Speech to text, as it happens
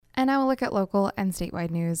And now we'll look at local and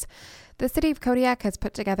statewide news. The city of Kodiak has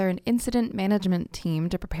put together an incident management team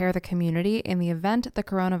to prepare the community in the event the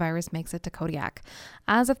coronavirus makes it to Kodiak.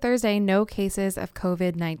 As of Thursday, no cases of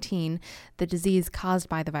COVID-19, the disease caused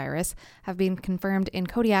by the virus, have been confirmed in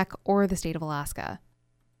Kodiak or the state of Alaska.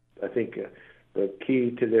 I think the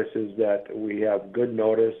key to this is that we have good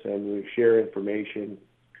notice and we share information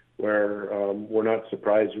where we're not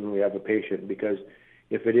surprised when we have a patient, because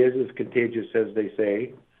if it is as contagious as they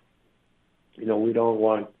say, we don't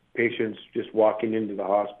want patients just walking into the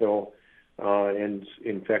hospital and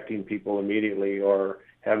infecting people immediately, or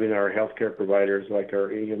having our healthcare providers like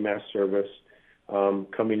our EMS service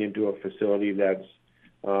coming into a facility that's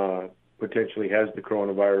potentially has the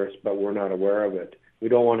coronavirus, but we're not aware of it. We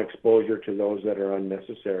don't want exposure to those that are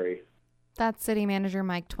unnecessary. That's City Manager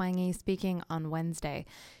Mike Twangy speaking on Wednesday.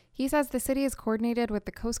 He says the city is coordinated with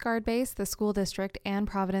the Coast Guard base, the school district, and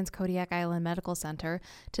Providence Kodiak Island Medical Center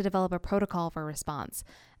to develop a protocol for response.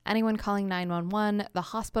 Anyone calling 911, the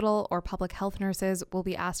hospital, or public health nurses will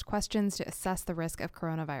be asked questions to assess the risk of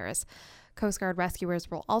coronavirus. Coast Guard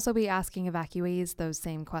rescuers will also be asking evacuees those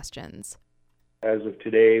same questions. As of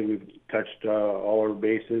today, we've touched all our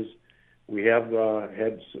bases. We have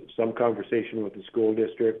had some conversation with the school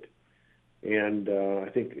district, and I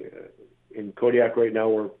think in Kodiak right now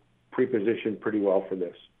we're pre-positioned pretty well for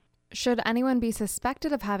this. Should anyone be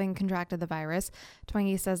suspected of having contracted the virus,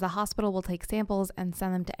 Twangy says the hospital will take samples and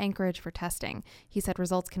send them to Anchorage for testing. He said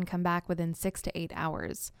results can come back within 6 to 8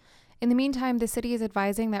 hours. In the meantime, the city is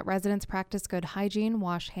advising that residents practice good hygiene,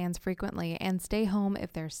 wash hands frequently, and stay home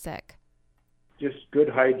if they're sick. Just good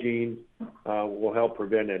hygiene will help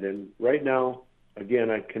prevent it. And right now, again,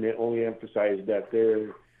 I can only emphasize that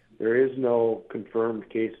there is no confirmed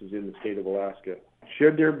cases in the state of Alaska.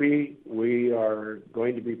 Should there be, we are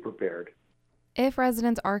going to be prepared. If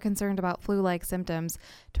residents are concerned about flu-like symptoms,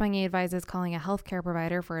 Twangy advises calling a healthcare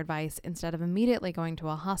provider for advice instead of immediately going to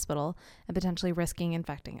a hospital and potentially risking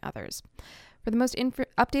infecting others. For the most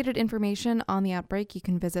updated information on the outbreak, you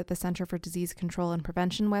can visit the Center for Disease Control and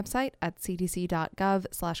Prevention website at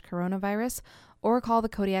cdc.gov/coronavirus or call the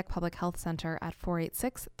Kodiak Public Health Center at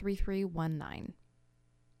 486-3319.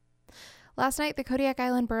 Last night, the Kodiak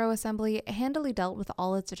Island Borough Assembly handily dealt with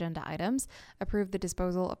all its agenda items, approved the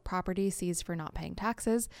disposal of property seized for not paying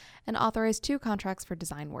taxes, and authorized 2 contracts for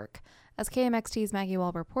design work. As KMXT's Maggie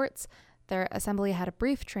Wall reports, their assembly had a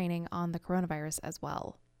brief training on the coronavirus as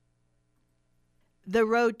well. The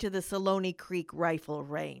road to the Saloni Creek Rifle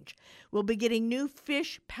Range will be getting new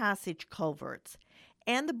fish passage culverts,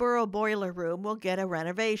 and the Borough Boiler Room will get a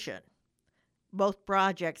renovation. Both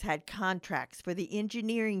projects had contracts for the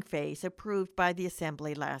engineering phase approved by the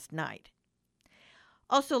Assembly last night.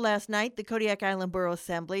 Also last night, the Kodiak Island Borough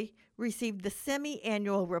Assembly received the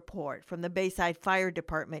semi-annual report from the Bayside Fire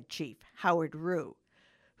Department Chief, Howard Rue,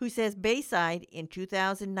 who says Bayside in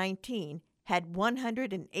 2019 had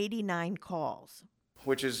 189 calls,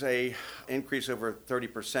 which is an increase over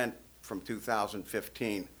 30% from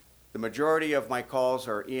 2015. The majority of my calls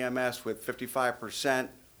are EMS with 55%,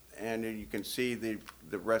 and you can see the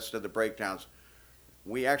rest of the breakdowns.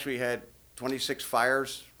 We actually had 26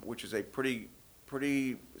 fires, which is a pretty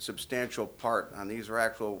substantial part. And these are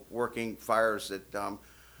actual working fires that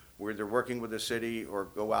we're either working with the city or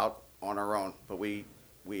go out on our own. But we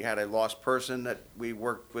had a lost person that we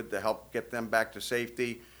worked with to help get them back to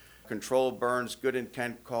safety. Controlled burns, good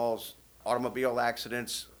intent calls, automobile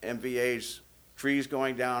accidents, MVAs, trees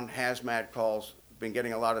going down, hazmat calls. Been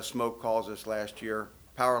getting a lot of smoke calls this last year.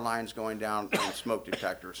 Power lines going down, and smoke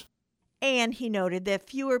detectors. And he noted that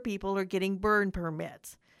fewer people are getting burn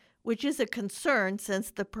permits, which is a concern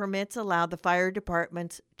since the permits allow the fire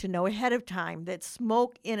departments to know ahead of time that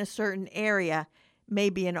smoke in a certain area may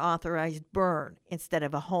be an authorized burn instead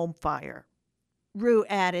of a home fire. Rue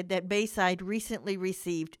added that Bayside recently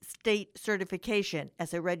received state certification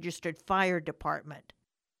as a registered fire department.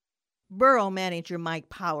 Borough Manager Mike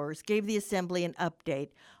Powers gave the Assembly an update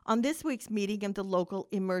on this week's meeting of the local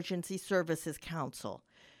Emergency Services Council,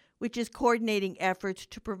 which is coordinating efforts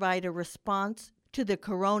to provide a response to the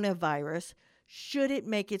coronavirus should it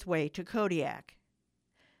make its way to Kodiak.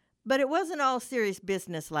 But it wasn't all serious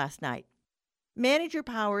business last night. Manager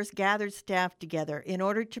Powers gathered staff together in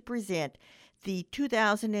order to present the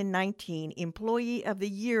 2019 Employee of the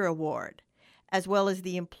Year Award, as well as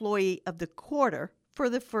the Employee of the Quarter for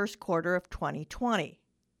the first quarter of 2020,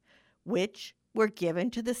 which were given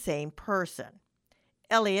to the same person,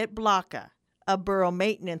 Elliot Blocka, a borough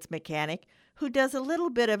maintenance mechanic who does a little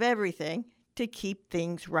bit of everything to keep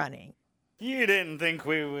things running. You didn't think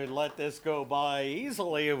we would let this go by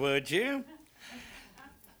easily, would you?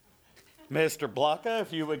 Mr. Blocka,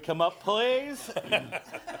 if you would come up, please.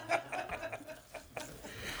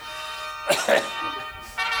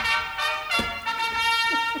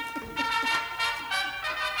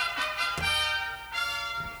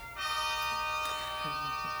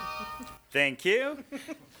 Thank you.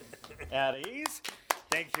 At ease.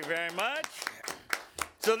 Thank you very much.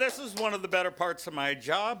 So this is one of the better parts of my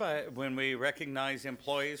job when we recognize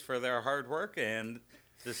employees for their hard work. And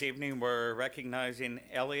this evening we're recognizing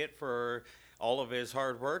Elliot for all of his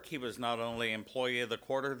hard work. He was not only Employee of the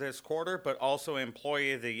Quarter this quarter, but also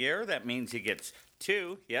Employee of the Year. That means he gets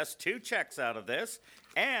two checks out of this,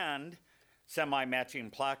 and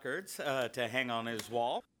semi-matching placards to hang on his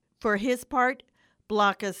wall. For his part,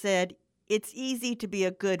 Blocka said it's easy to be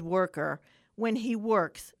a good worker when he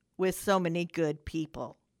works with so many good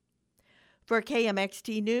people. For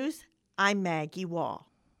KMXT News, I'm Maggie Wall.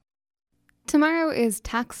 Tomorrow is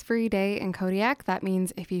tax-free day in Kodiak. That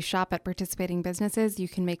means if you shop at participating businesses, you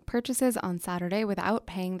can make purchases on Saturday without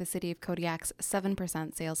paying the City of Kodiak's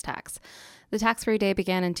 7% sales tax. The tax-free day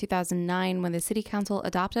began in 2009 when the City Council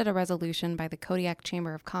adopted a resolution by the Kodiak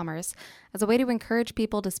Chamber of Commerce as a way to encourage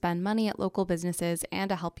people to spend money at local businesses and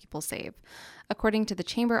to help people save. According to the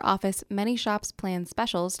Chamber office, many shops plan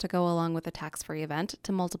specials to go along with the tax-free event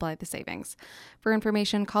to multiply the savings. For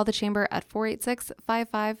information, call the Chamber at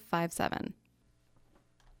 486-5557.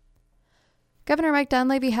 Governor Mike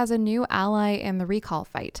Dunleavy has a new ally in the recall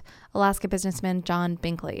fight, Alaska businessman John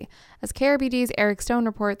Binkley. As KRBD's Eric Stone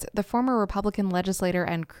reports, the former Republican legislator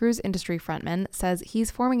and cruise industry frontman says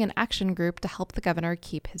he's forming an action group to help the governor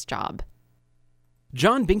keep his job.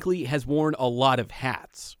 John Binkley has worn a lot of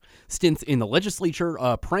hats. Stints in the legislature,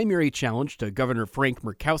 a primary challenge to Governor Frank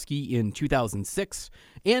Murkowski in 2006,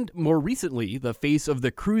 and more recently, the face of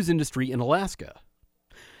the cruise industry in Alaska.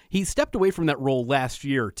 He stepped away from that role last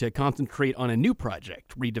year to concentrate on a new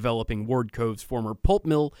project, redeveloping Ward Cove's former pulp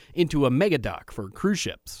mill into a megadock for cruise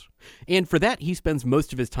ships. And for that, he spends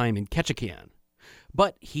most of his time in Ketchikan.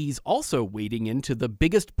 But he's also wading into the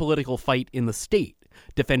biggest political fight in the state,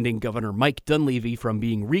 defending Governor Mike Dunleavy from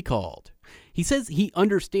being recalled. He says he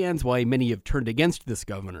understands why many have turned against this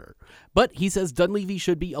governor, but he says Dunleavy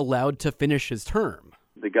should be allowed to finish his term.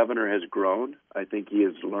 The governor has grown. I think he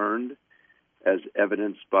has learned, as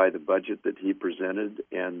evidenced by the budget that he presented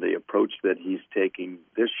and the approach that he's taking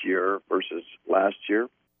this year versus last year.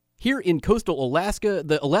 Here in coastal Alaska,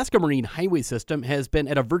 the Alaska Marine Highway System has been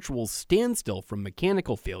at a virtual standstill from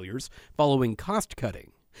mechanical failures following cost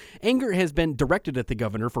cutting. Anger has been directed at the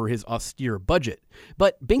governor for his austere budget,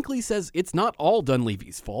 but Binkley says it's not all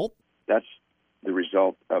Dunleavy's fault. That's the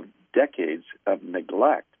result of decades of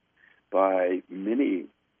neglect by many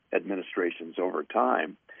administrations over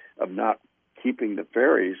time of not keeping the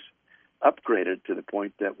ferries upgraded to the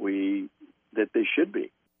point that they should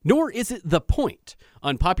be. Nor is it the point.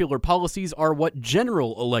 Unpopular policies are what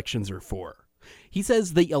general elections are for. He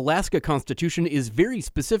says the Alaska Constitution is very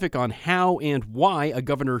specific on how and why a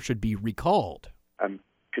governor should be recalled. I'm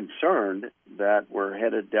concerned that we're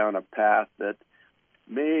headed down a path that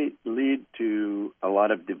may lead to a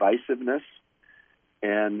lot of divisiveness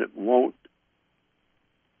and won't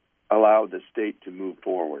allow the state to move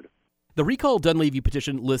forward. The Recall Dunleavy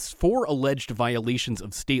petition lists 4 alleged violations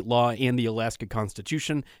of state law and the Alaska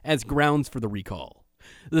Constitution as grounds for the recall.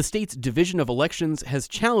 The state's Division of Elections has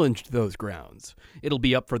challenged those grounds. It'll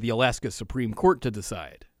be up for the Alaska Supreme Court to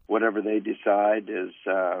decide. Whatever they decide is,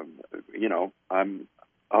 I'll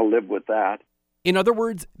live with that. In other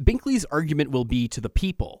words, Binkley's argument will be to the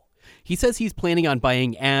people. He says he's planning on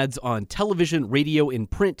buying ads on television, radio,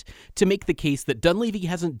 and print to make the case that Dunleavy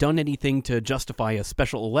hasn't done anything to justify a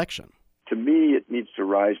special election. To me, it needs to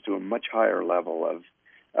rise to a much higher level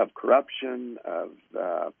of corruption, of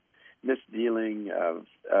misdealing, of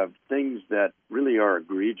things that really are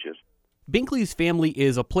egregious. Binkley's family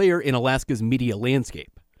is a player in Alaska's media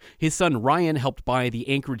landscape. His son Ryan helped buy the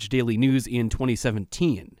Anchorage Daily News in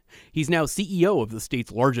 2017. He's now CEO of the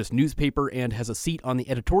state's largest newspaper and has a seat on the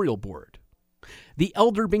editorial board. The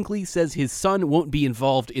elder Binkley says his son won't be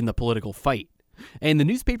involved in the political fight, and the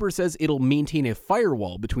newspaper says it'll maintain a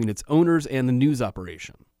firewall between its owners and the news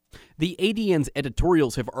operation. The ADN's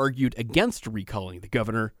editorials have argued against recalling the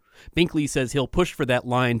governor. Binkley says he'll push for that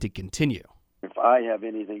line to continue. If I have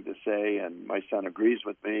anything to say and my son agrees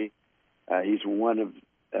with me, he's one of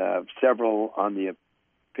several on the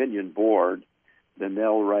opinion board, then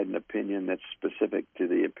they'll write an opinion that's specific to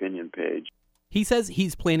the opinion page. He says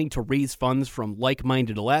he's planning to raise funds from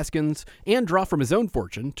like-minded Alaskans and draw from his own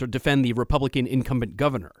fortune to defend the Republican incumbent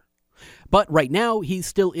governor. But right now, he's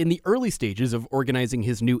still in the early stages of organizing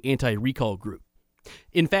his new anti-recall group.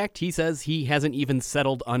 In fact, he says he hasn't even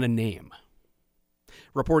settled on a name.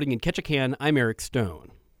 Reporting in Ketchikan, I'm Eric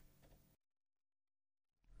Stone.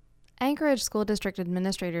 Anchorage School District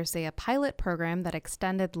administrators say a pilot program that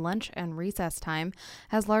extended lunch and recess time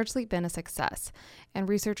has largely been a success, and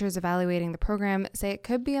researchers evaluating the program say it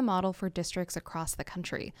could be a model for districts across the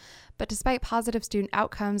country. But despite positive student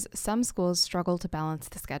outcomes, some schools struggle to balance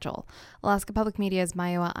the schedule. Alaska Public Media's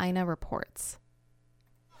Maiwa Aina reports.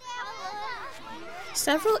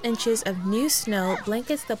 Several inches of new snow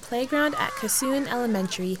blankets the playground at Kassoon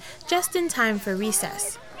Elementary just in time for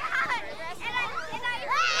recess.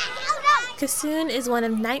 Kassoon is one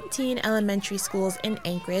of 19 elementary schools in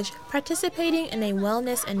Anchorage participating in a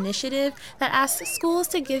wellness initiative that asks schools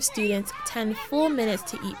to give students 10 full minutes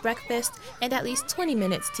to eat breakfast and at least 20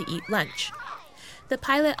 minutes to eat lunch. The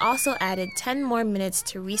pilot also added 10 more minutes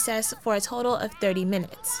to recess for a total of 30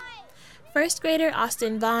 minutes. First grader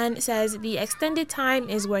Austin Vaughn says the extended time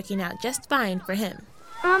is working out just fine for him.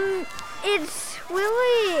 It's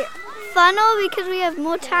really fun because we have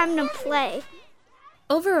more time to play.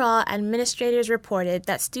 Overall, administrators reported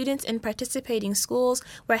that students in participating schools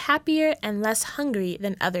were happier and less hungry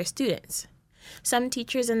than other students. Some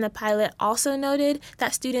teachers in the pilot also noted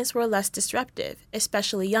that students were less disruptive,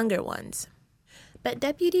 especially younger ones. But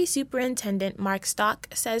Deputy Superintendent Mark Stock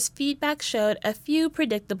says feedback showed a few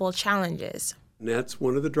predictable challenges. And that's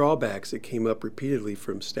one of the drawbacks that came up repeatedly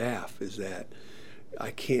from staff, is that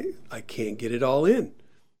I can't get it all in.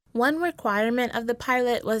 One requirement of the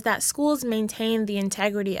pilot was that schools maintain the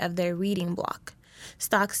integrity of their reading block.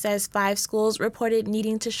 Stock says 5 schools reported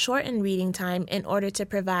needing to shorten reading time in order to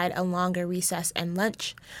provide a longer recess and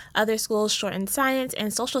lunch. Other schools shortened science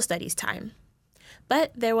and social studies time.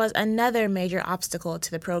 But there was another major obstacle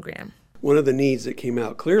to the program. One of the needs that came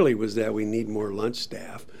out clearly was that we need more lunch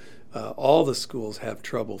staff. All the schools have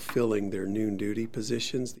trouble filling their noon duty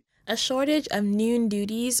positions. A shortage of noon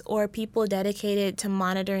duties, or people dedicated to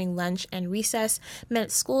monitoring lunch and recess,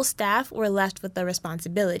 meant school staff were left with the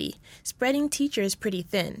responsibility, spreading teachers pretty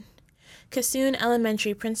thin. Kassoon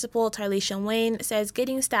Elementary Principal Tarlisha Wayne says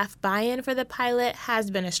getting staff buy-in for the pilot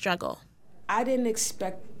has been a struggle. I didn't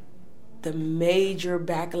expect the major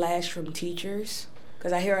backlash from teachers,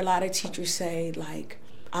 because I hear a lot of teachers say,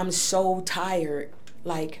 I'm so tired,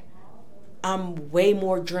 I'm way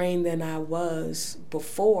more drained than I was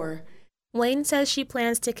before. Wayne says she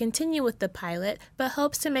plans to continue with the pilot, but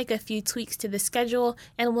hopes to make a few tweaks to the schedule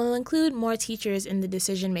and will include more teachers in the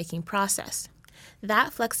decision-making process.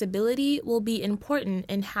 That flexibility will be important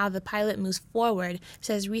in how the pilot moves forward,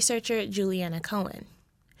 says researcher Juliana Cohen.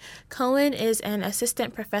 Cohen is an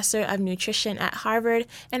assistant professor of nutrition at Harvard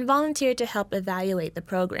and volunteered to help evaluate the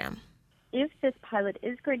program. If this pilot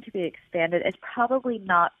is going to be expanded, it's probably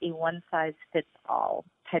not a one-size-fits-all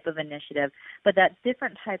type of initiative, but that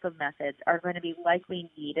different type of methods are going to be likely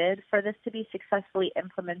needed for this to be successfully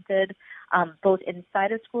implemented, both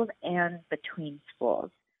inside of schools and between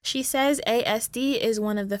schools. She says ASD is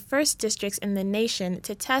one of the first districts in the nation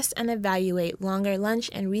to test and evaluate longer lunch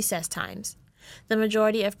and recess times. The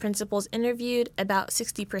majority of principals interviewed, about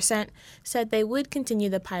 60%, said they would continue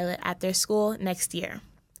the pilot at their school next year.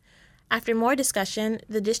 After more discussion,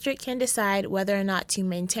 the district can decide whether or not to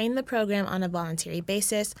maintain the program on a voluntary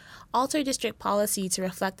basis, alter district policy to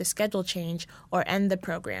reflect the schedule change, or end the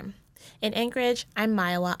program. In Anchorage, I'm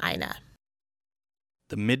Maiwa Aina.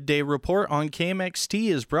 The Midday Report on KMXT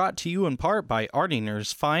is brought to you in part by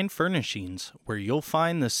Ardinger's Fine Furnishings, where you'll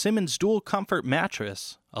find the Simmons Dual Comfort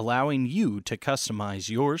Mattress, allowing you to customize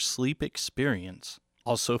your sleep experience.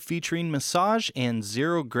 Also featuring massage and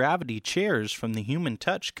zero-gravity chairs from the Human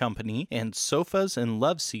Touch Company and sofas and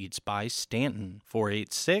love seats by Stanton.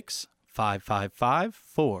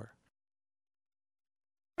 486-5554.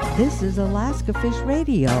 This is Alaska Fish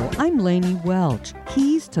Radio. I'm Lainey Welch.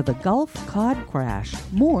 Keys to the Gulf Cod Crash.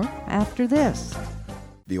 More after this.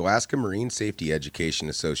 The Alaska Marine Safety Education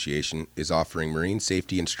Association is offering marine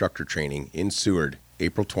safety instructor training in Seward,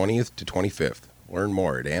 April 20th to 25th. Learn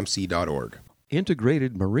more at amc.org.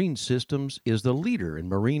 Integrated Marine Systems is the leader in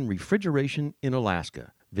marine refrigeration in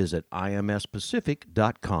Alaska. Visit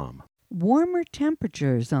imspacific.com. Warmer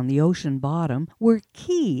temperatures on the ocean bottom were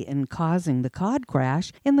key in causing the cod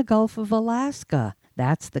crash in the Gulf of Alaska.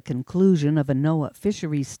 That's the conclusion of a NOAA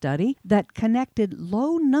fisheries study that connected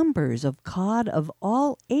low numbers of cod of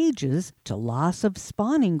all ages to loss of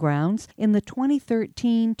spawning grounds in the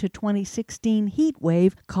 2013 to 2016 heat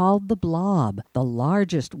wave called the Blob, the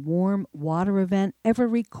largest warm water event ever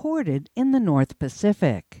recorded in the North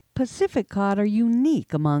Pacific. Pacific cod are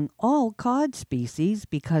unique among all cod species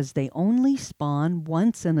because they only spawn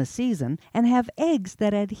once in a season and have eggs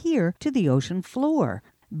that adhere to the ocean floor.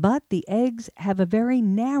 But the eggs have a very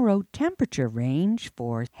narrow temperature range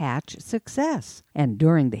for hatch success. And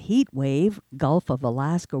during the heat wave, Gulf of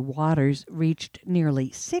Alaska waters reached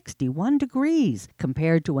nearly 61 degrees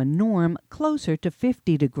compared to a norm closer to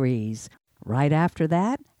 50 degrees. Right after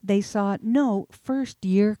that, they saw no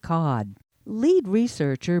first-year cod. Lead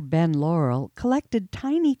researcher Ben Laurel collected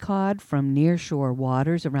tiny cod from nearshore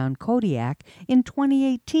waters around Kodiak in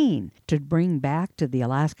 2018 to bring back to the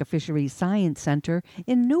Alaska Fisheries Science Center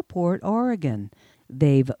in Newport, Oregon.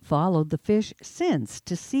 They've followed the fish since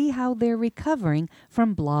to see how they're recovering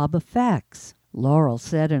from blob effects. Laurel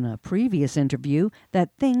said in a previous interview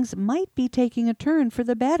that things might be taking a turn for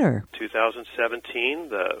the better. 2017,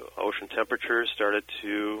 the ocean temperatures started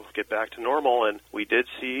to get back to normal, and we did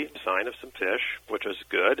see a sign of some fish, which was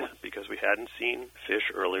good because we hadn't seen fish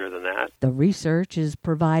earlier than that. The research is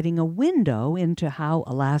providing a window into how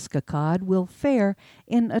Alaska cod will fare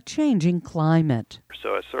in a changing climate.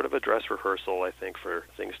 So it's sort of a dress rehearsal, I think, for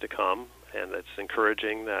things to come. And it's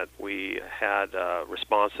encouraging that we had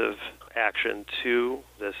responsive action to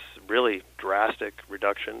this really drastic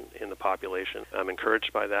reduction in the population. I'm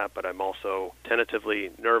encouraged by that, but I'm also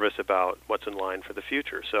tentatively nervous about what's in line for the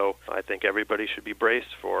future. So I think everybody should be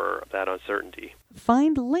braced for that uncertainty.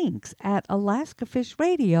 Find links at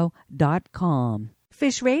alaskafishradio.com.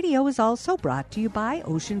 Fish Radio is also brought to you by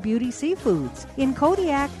Ocean Beauty Seafoods. In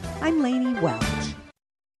Kodiak, I'm Lainey Welch.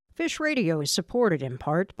 Fish Radio is supported in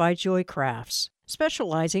part by Joy Crafts,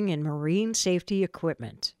 specializing in marine safety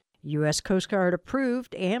equipment. U.S. Coast Guard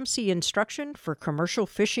approved AMC instruction for commercial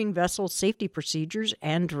fishing vessel safety procedures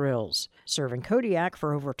and drills, serving Kodiak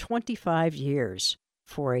for over 25 years.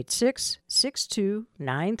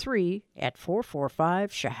 486-6293 at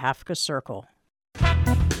 445 Shahafka Circle.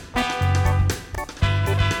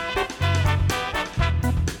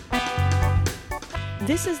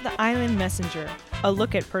 This is the Island Messenger, a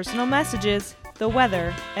look at personal messages, the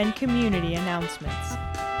weather, and community announcements.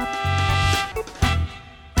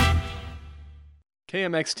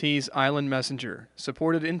 KMXT's Island Messenger,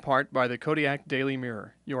 supported in part by the Kodiak Daily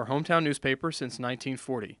Mirror, your hometown newspaper since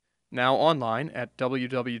 1940. Now online at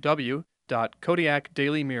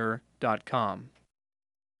www.kodiakdailymirror.com.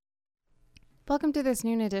 Welcome to this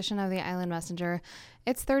noon edition of the Island Messenger.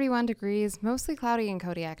 It's 31 degrees, mostly cloudy in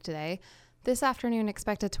Kodiak today. This afternoon,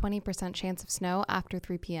 expect a 20% chance of snow after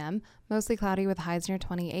 3 p.m., mostly cloudy with highs near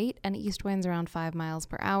 28 and east winds around 5 miles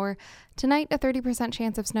per hour. Tonight, a 30%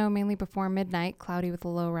 chance of snow mainly before midnight, cloudy with a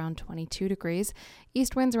low around 22 degrees.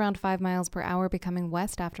 East winds around 5 miles per hour, becoming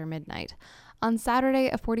west after midnight. On Saturday,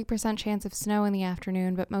 a 40% chance of snow in the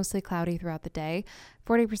afternoon, but mostly cloudy throughout the day.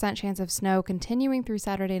 40% chance of snow continuing through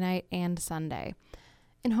Saturday night and Sunday.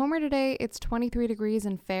 In Homer today, it's 23 degrees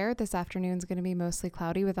and fair. This afternoon's going to be mostly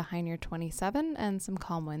cloudy with a high near 27 and some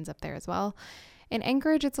calm winds up there as well. In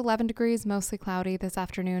Anchorage, it's 11 degrees, mostly cloudy. This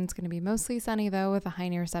afternoon's going to be mostly sunny, though, with a high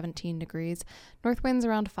near 17 degrees. North winds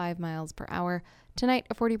around 5 miles per hour. Tonight,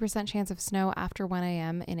 a 40% chance of snow after 1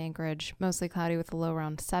 a.m. in Anchorage, mostly cloudy with a low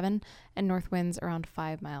around 7 and north winds around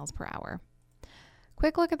 5 miles per hour.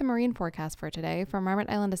 Quick look at the marine forecast for today. From Marmot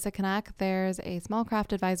Island to Sikanak, there's a small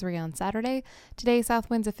craft advisory on Saturday. Today, south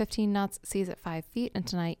winds of 15 knots, seas at 5 feet, and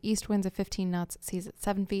tonight, east winds of 15 knots, seas at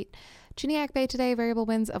 7 feet. Chiniak Bay today, variable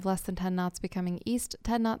winds of less than 10 knots, becoming east,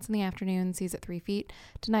 10 knots in the afternoon, seas at 3 feet.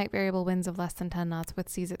 Tonight, variable winds of less than 10 knots with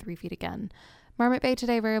seas at 3 feet again. Marmot Bay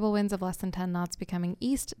today, variable winds of less than 10 knots, becoming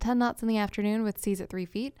east, 10 knots in the afternoon with seas at 3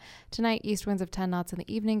 feet. Tonight, east winds of 10 knots in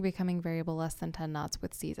the evening, becoming variable less than 10 knots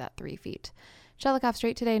with seas at 3 feet. Shelikof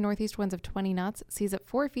Strait today, northeast winds of 20 knots, seas at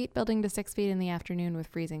 4 feet, building to 6 feet in the afternoon with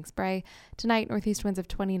freezing spray. Tonight, northeast winds of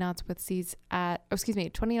 20 knots with seas at,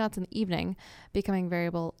 20 knots in the evening, becoming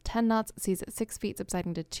variable 10 knots, seas at 6 feet,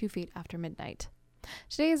 subsiding to 2 feet after midnight.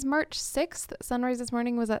 Today is March 6th. Sunrise this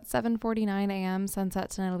morning was at 7:49 a.m.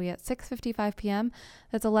 Sunset tonight will be at 6:55 p.m.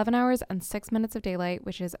 That's 11 hours and 6 minutes of daylight,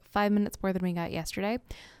 which is 5 minutes more than we got yesterday.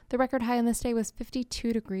 The record high on this day was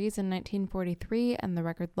 52 degrees in 1943, and the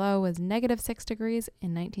record low was -6 degrees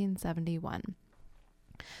in 1971.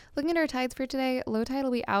 Looking at our tides for today, low tide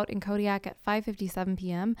will be out in Kodiak at 5:57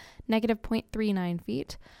 p.m., -0.39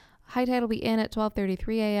 feet. High tide will be in at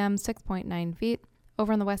 12:33 a.m., 6.9 feet.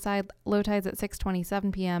 Over on the west side, low tides at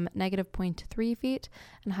 6:27 p.m., -0.3 feet,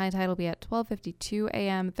 and high tide will be at 12:52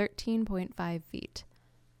 a.m., 13.5 feet.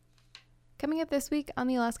 Coming up this week on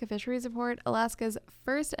the Alaska Fisheries Report, Alaska's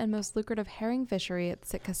first and most lucrative herring fishery at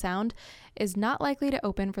Sitka Sound is not likely to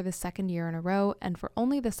open for the second year in a row and for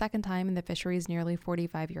only the second time in the fishery's nearly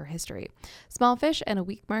 45-year history. Small fish and a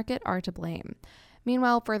weak market are to blame.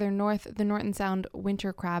 Meanwhile, further north, the Norton Sound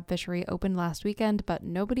winter crab fishery opened last weekend, but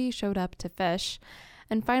nobody showed up to fish.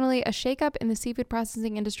 And finally, a shakeup in the seafood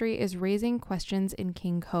processing industry is raising questions in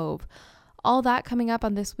King Cove. All that coming up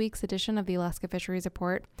on this week's edition of the Alaska Fisheries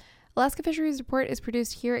Report. Alaska Fisheries Report is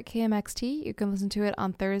produced here at KMXT. You can listen to it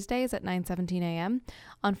on Thursdays at 9:17 a.m.,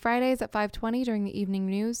 on Fridays at 5:20 during the evening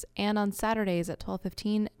news, and on Saturdays at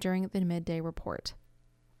 12:15 during the midday report.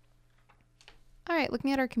 All right,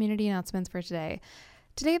 looking at our community announcements for today.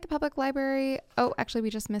 Today at the Public Library, we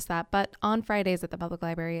just missed that, but on Fridays at the Public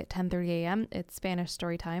Library at 10:30 a.m., it's Spanish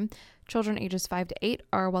story time. Children ages 5 to 8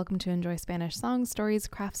 are welcome to enjoy Spanish songs, stories,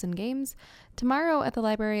 crafts, and games. Tomorrow at the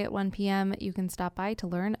library at 1 p.m., you can stop by to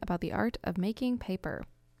learn about the art of making paper.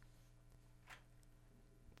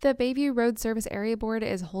 The Bayview Road Service Area Board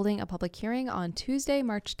is holding a public hearing on Tuesday,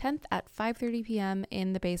 March 10th at 5:30 p.m.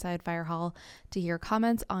 in the Bayside Fire Hall to hear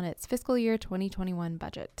comments on its fiscal year 2021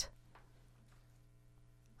 budget.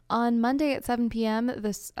 On Monday at 7 p.m.,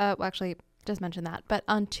 just mentioned that, but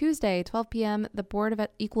on Tuesday, 12 p.m., the Board of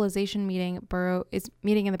Equalization is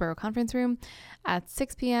meeting in the Borough Conference Room. At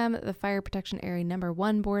 6 p.m., the Fire Protection Area No.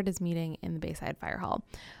 1 Board is meeting in the Bayside Fire Hall.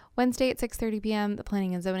 Wednesday at 6:30 p.m., the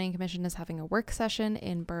Planning and Zoning Commission is having a work session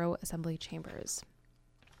in Borough Assembly Chambers.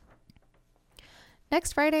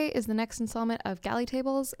 Next Friday is the next installment of Galley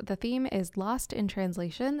Tables. The theme is Lost in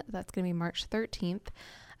Translation. That's going to be March 13th.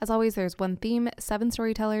 As always, there's one theme, 7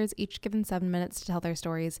 storytellers, each given 7 minutes to tell their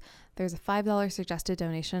stories. There's a $5 suggested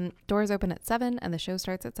donation. Doors open at 7 and the show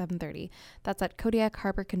starts at 7:30. That's at Kodiak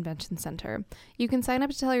Harbor Convention Center. You can sign up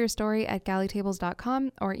to tell your story at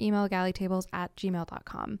galleytables.com or email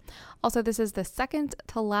galleytables@gmail.com. Also, this is the second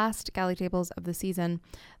to last Galley Tables of the season.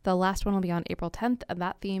 The last one will be on April 10th, and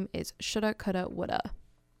that theme is Shoulda, Coulda, Woulda.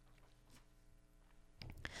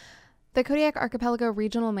 The Kodiak Archipelago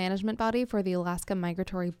Regional Management Body for the Alaska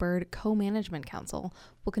Migratory Bird Co-Management Council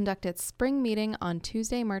will conduct its spring meeting on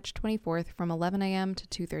Tuesday, March 24th from 11 a.m. to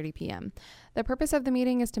 2:30 p.m. The purpose of the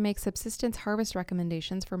meeting is to make subsistence harvest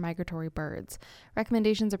recommendations for migratory birds.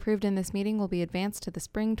 Recommendations approved in this meeting will be advanced to the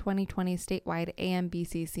spring 2020 statewide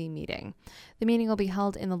AMBCC meeting. The meeting will be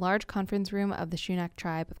held in the large conference room of the Shunak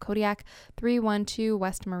Tribe of Kodiak, 312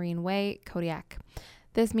 West Marine Way, Kodiak.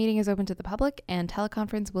 This meeting is open to the public and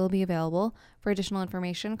teleconference will be available. For additional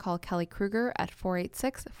information, call Kelly Kruger at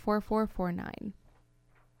 486-4449.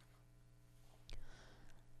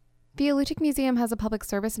 The Alutiiq Museum has a public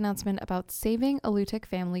service announcement about saving Alutiiq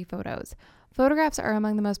family photos. Photographs are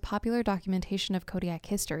among the most popular documentation of Kodiak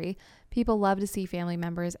history. People love to see family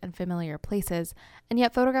members and familiar places, and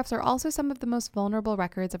yet photographs are also some of the most vulnerable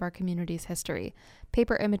records of our community's history.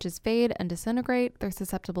 Paper images fade and disintegrate, they're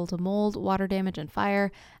susceptible to mold, water damage, and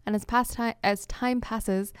fire, and as time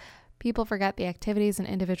passes, people forget the activities and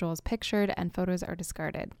individuals pictured, and photos are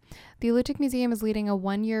discarded. The Alutiiq Museum is leading a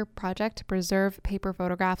 1-year project to preserve paper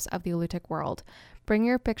photographs of the Alutiiq world. Bring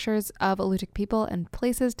your pictures of Alutiiq people and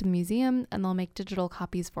places to the museum, and they'll make digital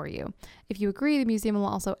copies for you. If you agree, the museum will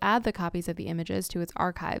also add the copies of the images to its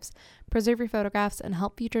archives. Preserve your photographs and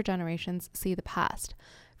help future generations see the past.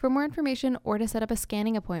 For more information or to set up a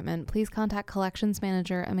scanning appointment, please contact Collections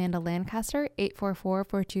Manager Amanda Lancaster,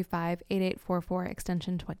 844-425-8844,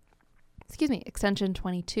 extension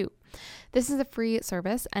 22. This is a free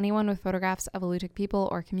service. Anyone with photographs of Alutiiq people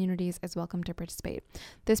or communities is welcome to participate.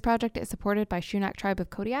 This project is supported by Shunak Tribe of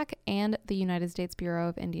Kodiak and the United States Bureau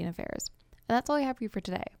of Indian Affairs. And that's all I have for you for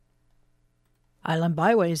today. Island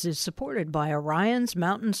Byways is supported by Orion's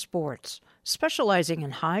Mountain Sports, specializing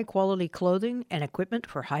in high-quality clothing and equipment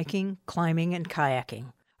for hiking, climbing, and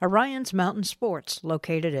kayaking. Orion's Mountain Sports,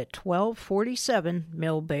 located at 1247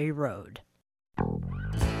 Mill Bay Road.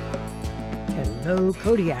 Hello,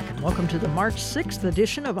 Kodiak, and welcome to the March 6th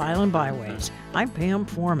edition of Island Byways. I'm Pam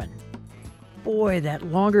Foreman. Boy, that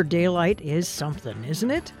longer daylight is something,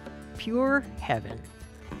 isn't it? Pure heaven.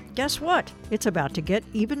 Guess what? It's about to get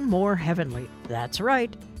even more heavenly. That's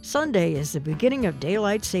right. Sunday is the beginning of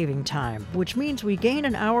daylight saving time, which means we gain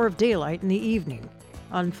an hour of daylight in the evening.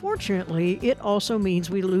 Unfortunately, it also means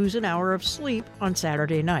we lose an hour of sleep on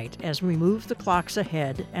Saturday night as we move the clocks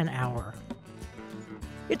ahead an hour.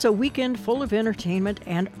 It's a weekend full of entertainment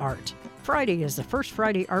and art. Friday is the First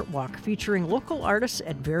Friday Art Walk featuring local artists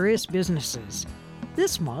at various businesses.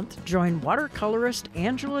 This month, join watercolorist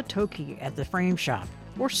Angela Toki at the Frame Shop,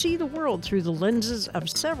 or see the world through the lenses of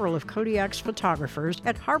several of Kodiak's photographers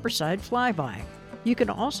at Harborside Flyby. You can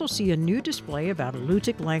also see a new display about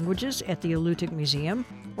Alutiiq languages at the Alutiiq Museum,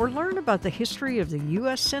 or learn about the history of the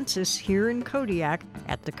U.S. Census here in Kodiak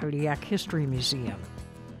at the Kodiak History Museum.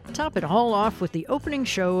 Top it all off with the opening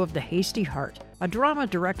show of The Hasty Heart, a drama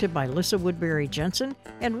directed by Lissa Woodbury Jensen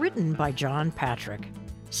and written by John Patrick.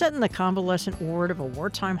 Set in the convalescent ward of a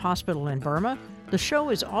wartime hospital in Burma, the show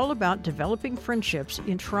is all about developing friendships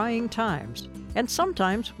in trying times, and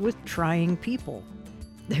sometimes with trying people.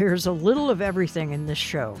 There's a little of everything in this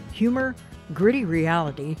show: humor, gritty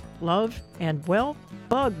reality, love, and, well,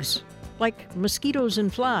 bugs, like mosquitoes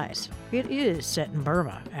and flies. It is set in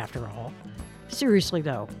Burma, after all. Seriously,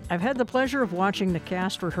 though, I've had the pleasure of watching the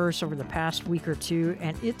cast rehearse over the past week or two,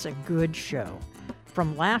 and it's a good show.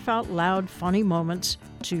 From laugh-out-loud funny moments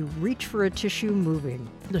to reach-for-a-tissue moving,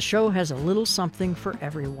 the show has a little something for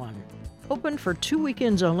everyone. Open for 2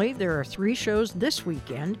 weekends only, there are 3 shows this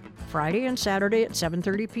weekend, Friday and Saturday at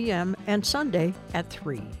 7:30 p.m. and Sunday at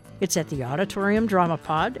 3. It's at the Auditorium Drama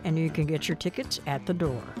Pod, and you can get your tickets at the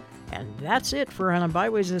door. And that's it for Island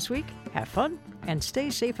Byways this week. Have fun and stay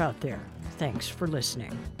safe out there. Thanks for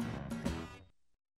listening.